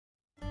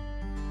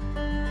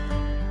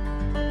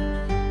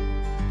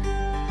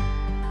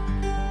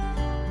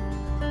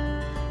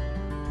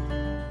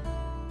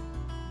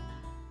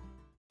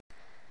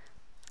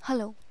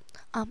Hello,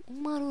 I'm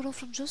Umarura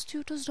from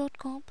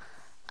Tutors.com,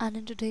 and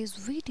in today's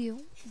video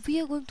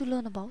we are going to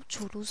learn about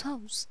Chhotu's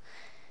house.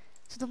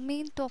 So the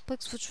main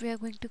topics which we are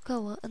going to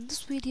cover in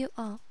this video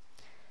are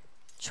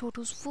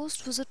Chhotu's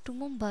first visit to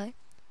Mumbai,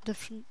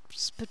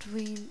 difference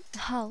between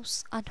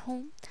house and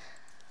home,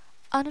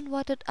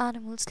 uninvited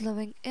animals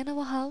living in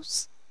our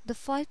house, the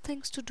 5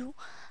 things to do,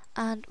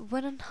 and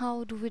when and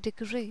how do we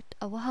decorate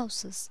our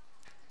houses.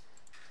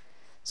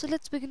 So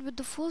let's begin with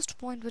the first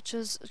point, which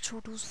is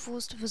Chhotu's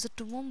first visit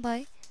to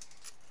Mumbai.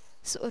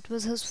 So it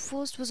was his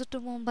first visit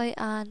to Mumbai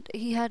and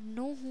he had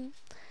no home.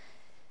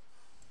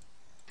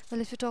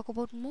 Well, if you talk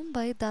about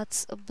Mumbai,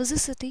 that's a busy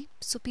city,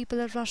 so people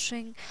are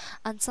rushing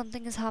and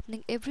something is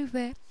happening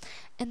everywhere.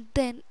 And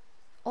then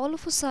all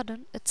of a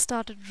sudden it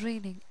started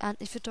raining. And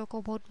if you talk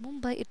about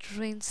Mumbai, it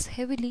rains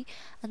heavily,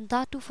 and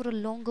that too for a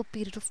longer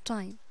period of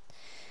time.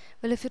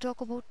 Well, if you talk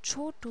about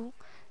Chhotu,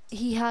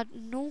 he had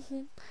no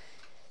home,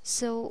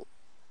 so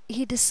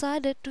he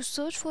decided to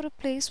search for a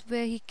place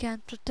where he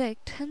can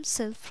protect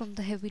himself from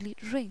the heavy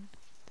rain.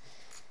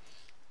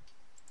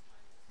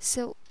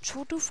 So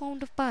Chhotu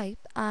found a pipe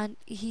and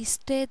he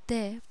stayed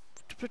there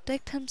to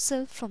protect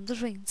himself from the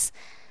rains.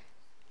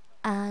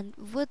 And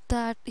with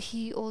that,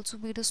 he also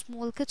made a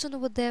small kitchen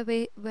over there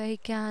where he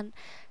can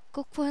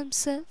cook for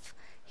himself.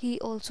 He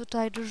also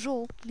tied a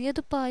rope near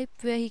the pipe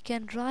where he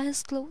can dry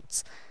his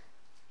clothes.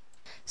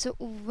 So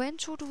when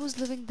Chhotu was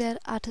living there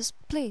at his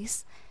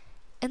place,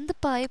 in the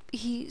pipe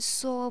he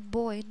saw a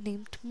boy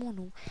named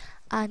Monu,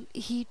 and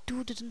he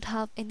too didn't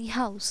have any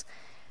house.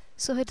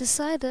 So he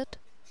decided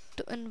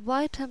to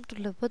invite him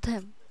to live with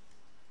him.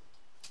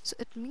 So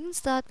it means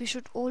that we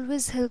should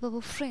always help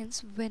our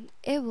friends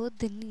whenever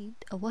they need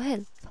our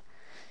help.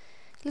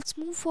 Let's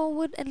move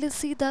forward and let's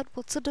see that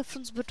what's the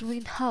difference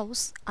between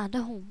house and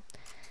a home.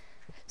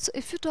 So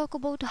if you talk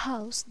about a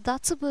house,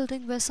 that's a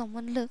building where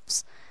someone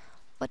lives,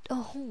 but a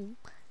home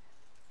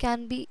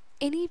can be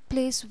any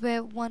place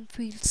where one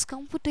feels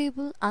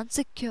comfortable and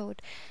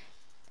secured.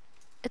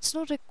 It's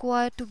not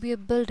required to be a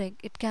building.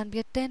 It can be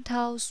a tent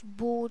house,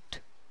 boat,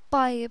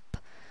 pipe,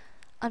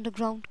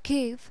 underground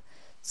cave.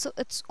 So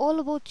it's all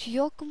about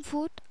your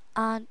comfort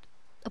and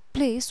a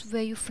place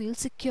where you feel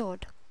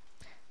secured.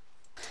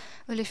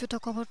 Well, if you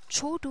talk about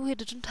Chhotu, he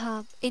didn't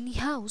have any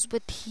house,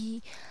 but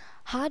he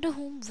had a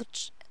home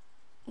which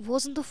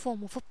was in the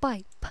form of a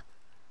pipe.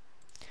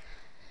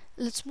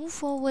 Let's move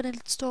forward and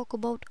let's talk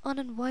about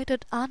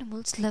uninvited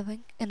animals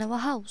living in our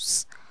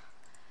house.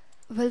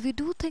 Well, we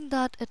do think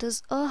that it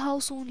is a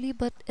house only,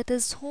 but it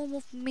is home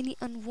of many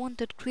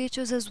unwanted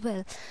creatures as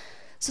well.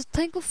 So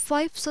think of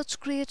 5 such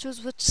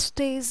creatures which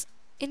stays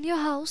in your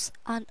house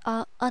and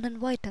are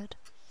uninvited.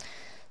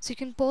 So you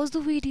can pause the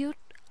video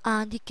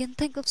and you can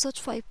think of such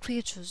 5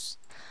 creatures.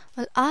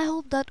 Well, I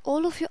hope that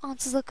all of your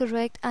answers are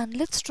correct, and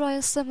let's try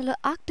a similar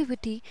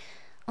activity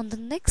on the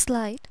next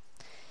slide.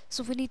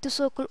 So we need to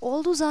circle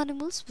all those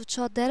animals which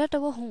are there at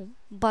our home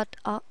but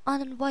are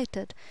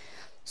uninvited.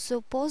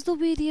 So pause the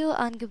video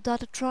and give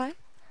that a try.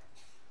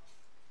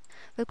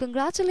 Well,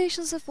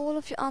 congratulations if all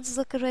of your answers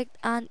are correct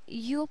and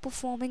you are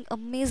performing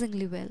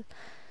amazingly well.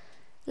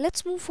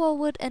 Let's move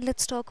forward and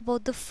let's talk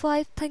about the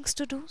 5 things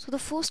to do. So the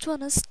first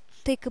one is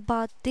take a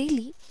bath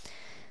daily,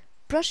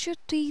 brush your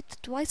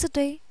teeth twice a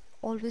day,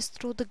 always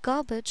throw the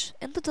garbage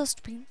in the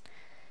dustbin,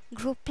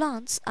 grow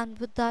plants, and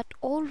with that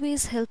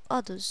always help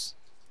others.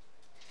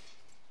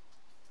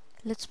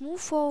 Let's move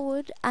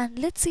forward and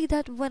let's see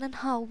that when and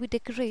how we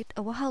decorate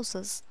our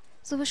houses.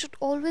 So we should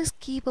always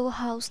keep our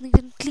house neat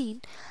and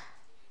clean,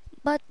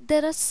 but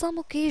there are some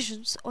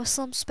occasions or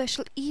some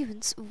special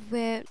events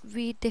where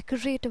we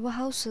decorate our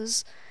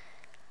houses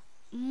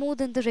more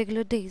than the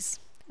regular days.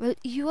 Well,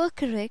 you are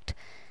correct,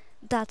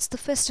 that's the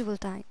festival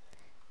time.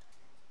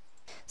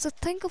 So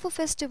think of a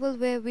festival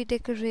where we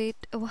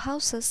decorate our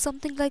houses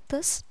something like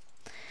this.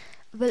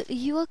 Well,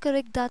 you are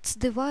correct, that's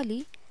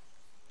Diwali.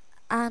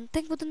 And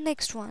think about the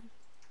next one,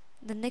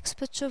 the next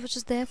picture which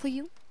is there for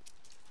you.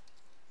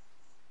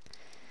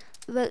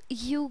 Well,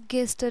 you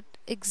guessed it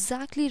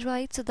exactly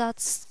right, so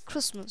that's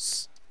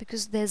Christmas,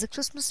 because there's a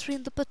Christmas tree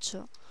in the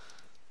picture.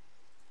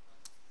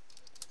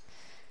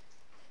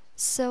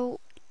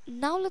 So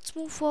now let's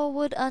move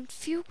forward, and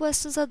few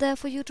questions are there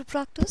for you to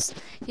practice.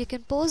 You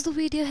can pause the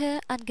video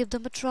here and give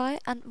them a try,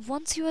 and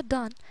once you are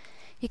done,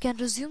 you can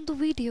resume the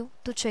video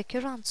to check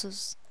your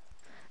answers.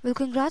 Well,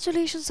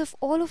 congratulations if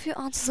all of your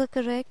answers are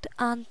correct,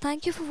 and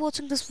thank you for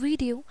watching this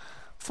video.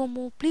 For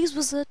more, please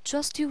visit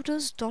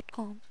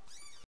justtutors.com.